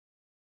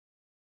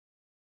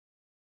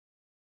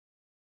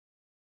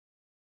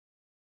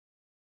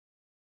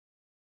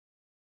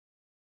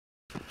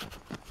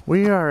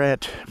We are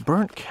at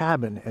Burnt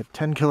Cabin at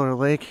 10 Killer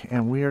Lake,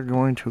 and we are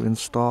going to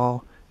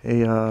install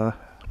an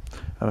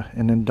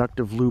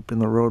inductive loop in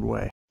the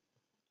roadway.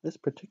 This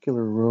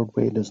particular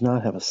roadway does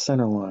not have a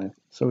center line,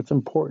 so it's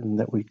important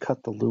that we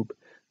cut the loop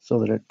so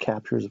that it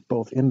captures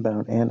both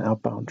inbound and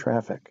outbound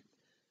traffic.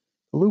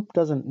 The loop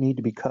doesn't need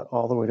to be cut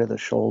all the way to the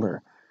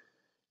shoulder.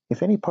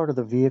 If any part of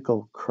the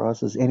vehicle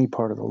crosses any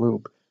part of the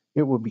loop,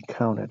 it will be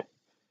counted.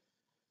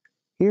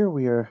 Here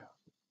we are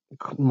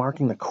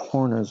marking the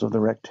corners of the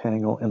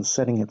rectangle and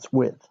setting its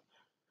width.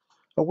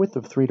 A width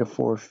of 3 to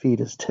 4 feet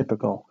is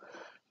typical.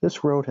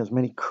 This road has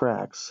many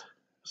cracks,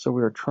 so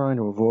we are trying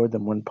to avoid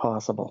them when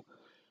possible.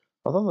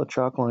 Although the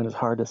chalk line is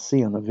hard to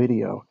see on the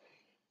video,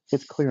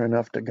 it's clear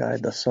enough to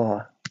guide the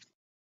saw.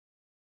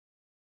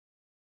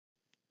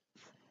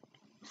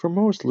 For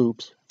most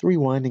loops, 3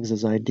 windings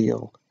is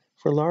ideal.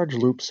 For large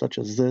loops such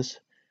as this,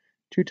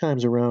 2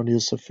 times around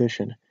is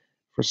sufficient.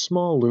 For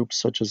small loops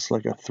such as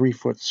like a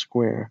 3-foot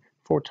square,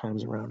 4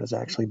 times around is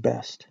actually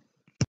best.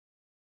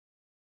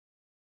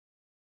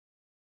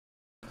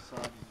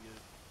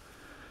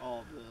 All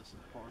of this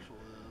and partial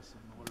this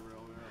and whatever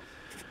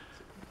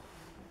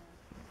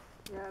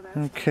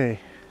else. Okay,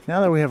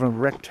 now that we have a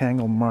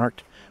rectangle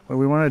marked, what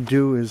we want to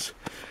do is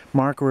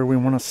mark where we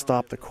want to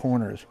stop the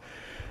corners.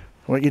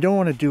 What you don't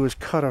want to do is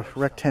cut a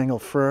rectangle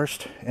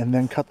first and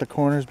then cut the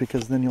corners,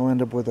 because then you'll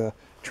end up with a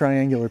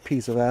triangular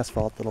piece of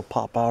asphalt that'll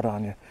pop out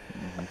on you.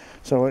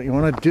 So what you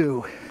want to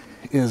do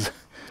is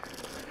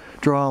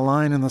draw a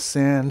line in the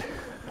sand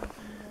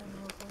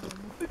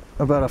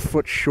about a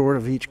foot short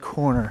of each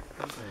corner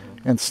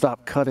and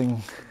stop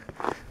cutting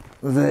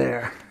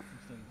there.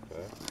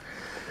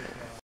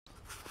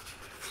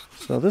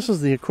 So this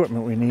is the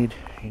equipment we need.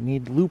 You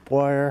need loop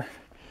wire,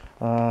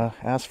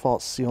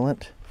 asphalt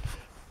sealant,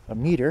 a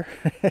meter,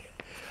 and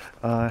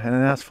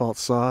an asphalt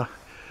saw,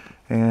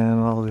 and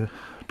all the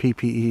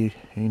PPE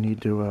you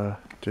need to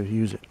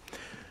use it.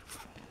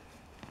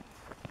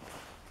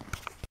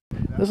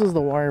 This is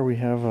the wire we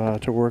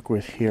have to work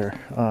with here.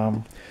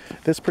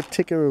 This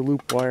particular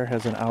loop wire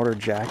has an outer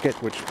jacket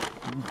which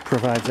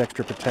provides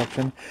extra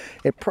protection.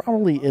 It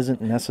probably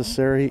isn't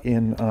necessary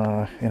in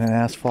an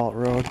asphalt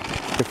road.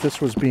 If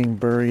this was being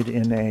buried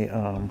in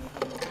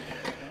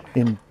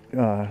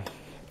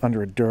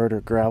under a dirt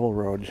or gravel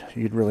road,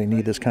 you'd really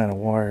need this kind of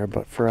wire,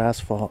 but for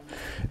asphalt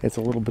it's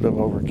a little bit of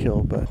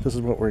overkill, but this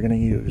is what we're going to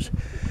use.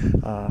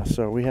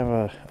 So we have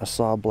a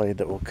saw blade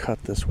that will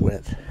cut this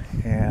width,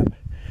 and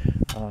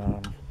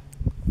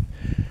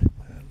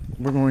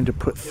we're going to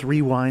put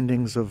 3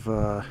 windings of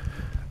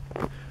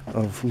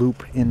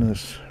loop in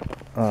this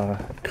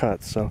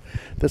cut. So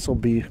this will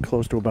be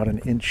close to about 1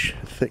 inch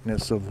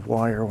thickness of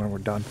wire when we're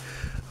done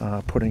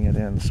putting it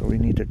in. So we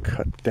need to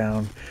cut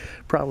down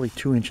probably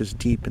 2 inches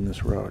deep in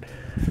this road.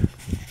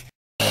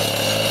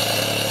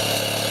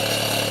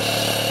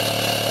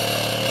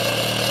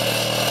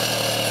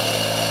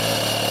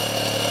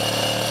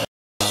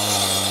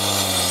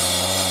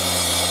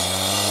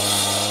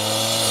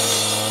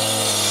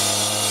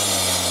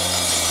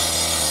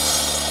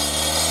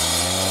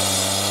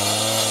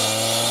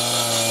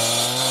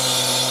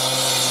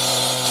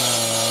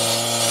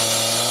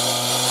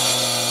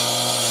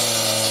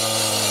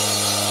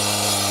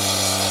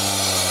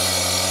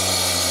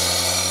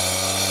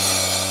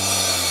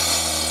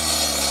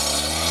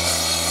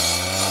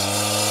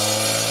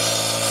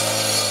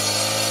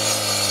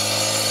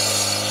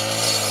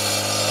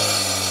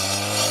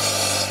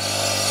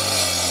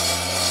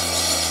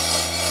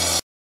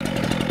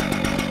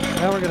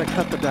 Now we're going to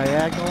cut the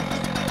diagonal,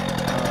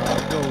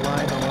 go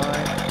line to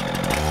line,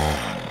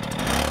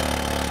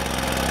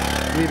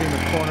 leaving the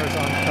corners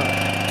uncut.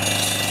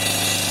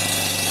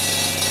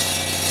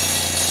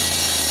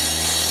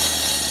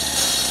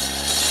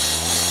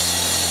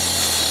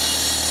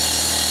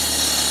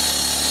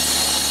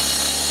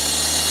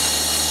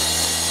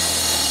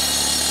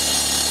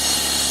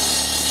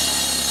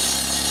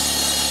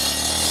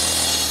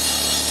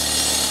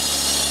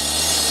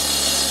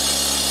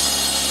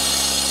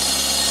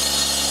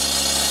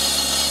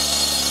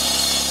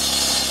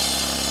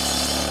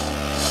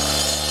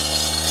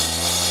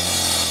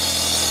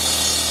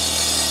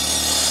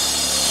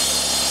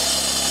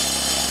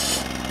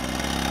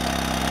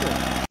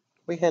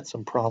 We had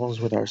some problems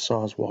with our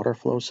saw's water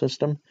flow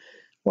system.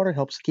 Water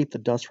helps keep the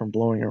dust from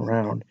blowing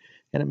around,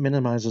 and it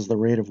minimizes the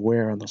rate of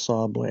wear on the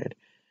saw blade.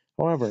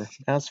 However,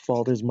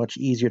 asphalt is much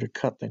easier to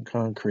cut than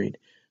concrete,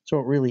 so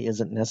it really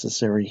isn't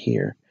necessary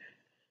here.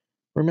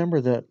 Remember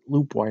that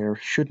loop wire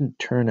shouldn't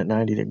turn at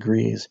 90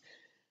 degrees,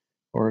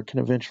 or it can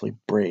eventually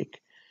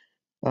break.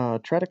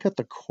 Try to cut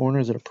the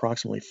corners at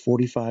approximately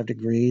 45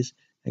 degrees,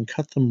 and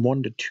cut them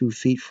 1 to 2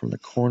 feet from the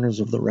corners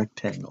of the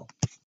rectangle.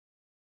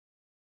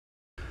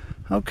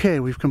 Okay,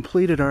 we've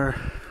completed our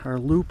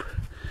loop.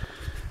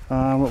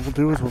 What we'll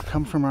do is we'll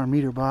come from our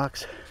meter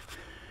box.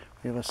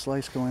 We have a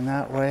slice going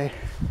that way.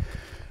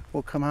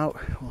 We'll come out,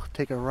 we'll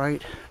take a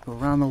right, go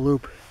around the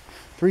loop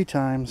 3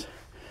 times.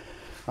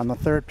 On the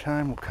 3rd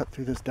time, we'll cut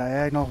through this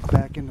diagonal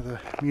back into the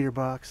meter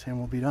box, and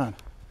we'll be done.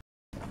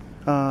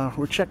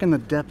 We're checking the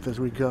depth as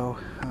we go,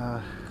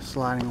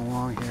 sliding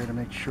along here to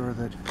make sure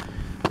that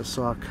the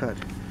saw cut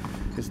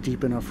is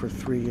deep enough for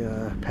 3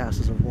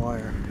 passes of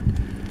wire.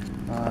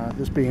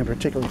 This being a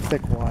particularly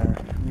thick wire,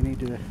 we need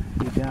to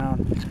be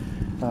down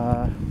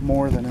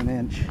more than an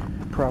inch,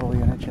 probably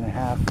 1.5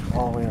 inches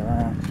all the way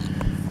around.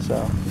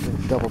 So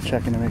we're double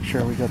checking to make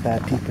sure we got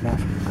that deep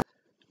enough.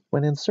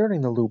 When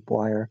inserting the loop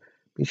wire,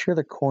 be sure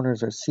the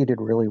corners are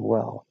seated really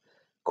well.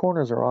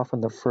 Corners are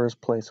often the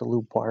first place a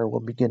loop wire will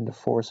begin to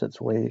force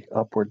its way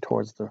upward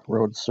towards the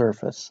road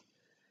surface.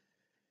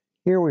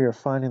 Here we are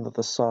finding that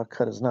the saw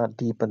cut is not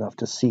deep enough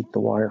to seat the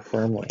wire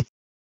firmly.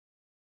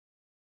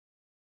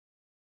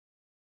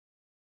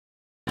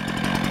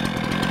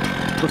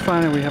 We're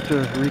finding we have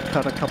to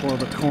recut a couple of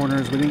the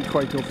corners. We didn't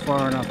quite go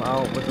far enough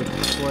out with the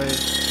display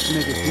to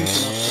make it deep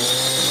enough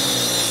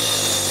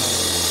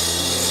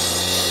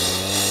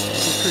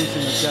to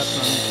increasing the depth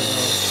on each of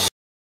those.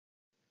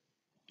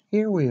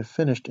 Here we have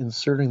finished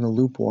inserting the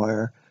loop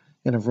wire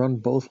and have run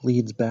both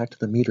leads back to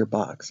the meter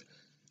box.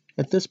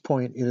 At this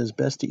point, it is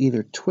best to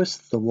either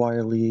twist the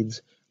wire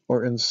leads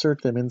or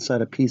insert them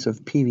inside a piece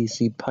of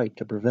PVC pipe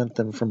to prevent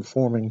them from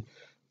forming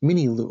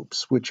mini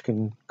loops, which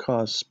can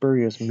cause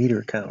spurious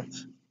meter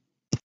counts.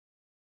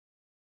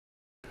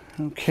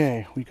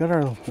 Okay, we got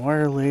our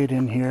wire laid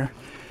in here.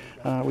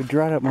 We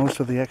dried up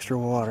most of the extra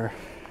water,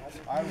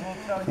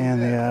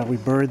 and we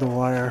buried the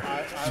wire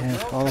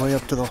all the way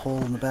up to the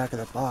hole in the back of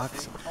the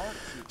box,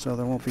 so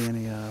there won't be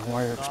any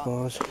wire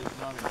exposed.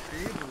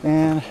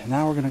 And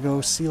now we're going to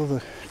go seal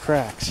the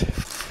cracks.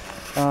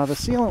 The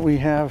sealant we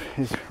have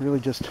is really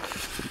just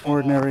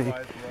ordinary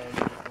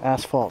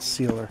asphalt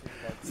sealer.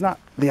 It's not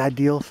the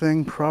ideal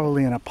thing.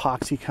 Probably an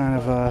epoxy kind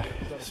of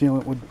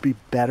sealant would be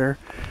better,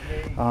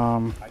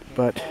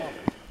 but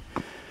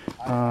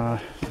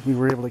we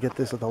were able to get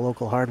this at the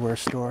local hardware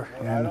store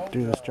and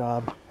do this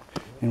job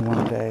in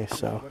one day,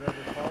 so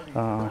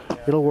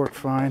it'll work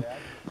fine.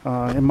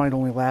 It might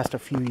only last a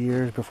few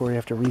years before we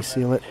have to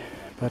reseal it,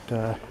 but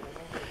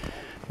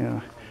you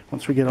know,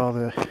 once we get all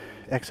the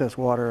excess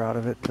water out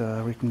of it,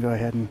 we can go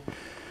ahead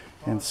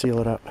and seal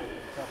it up.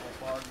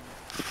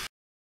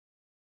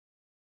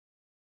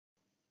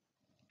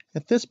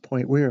 At this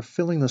point, we are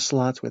filling the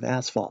slots with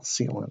asphalt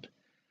sealant.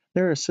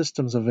 There are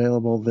systems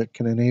available that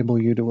can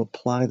enable you to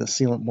apply the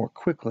sealant more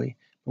quickly,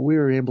 but we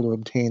were able to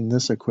obtain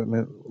this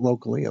equipment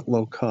locally at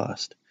low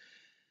cost.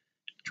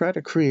 Try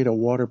to create a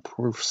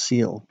waterproof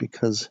seal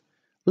because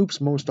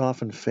loops most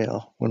often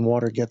fail when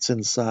water gets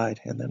inside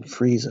and then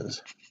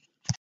freezes.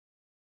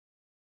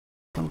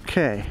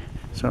 Okay,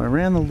 so I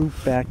ran the loop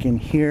back in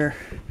here.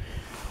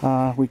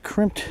 We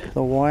crimped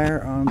the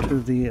wire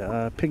onto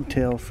the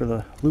pigtail for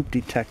the loop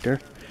detector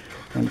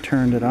and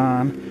turned it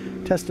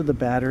on, tested the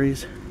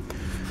batteries,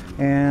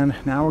 and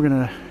now we're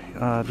going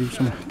to do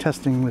some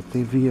testing with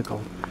the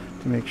vehicle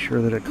to make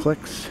sure that it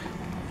clicks,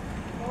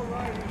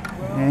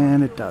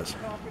 and it does.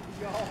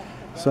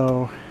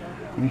 So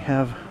we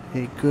have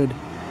a good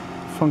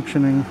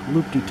functioning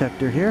loop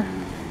detector here.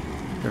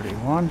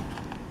 31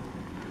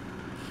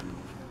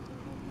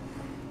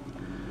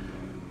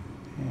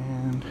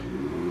 and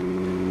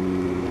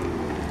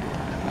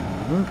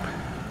loop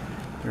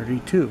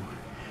 32.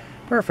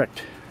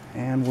 Perfect,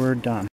 and we're done.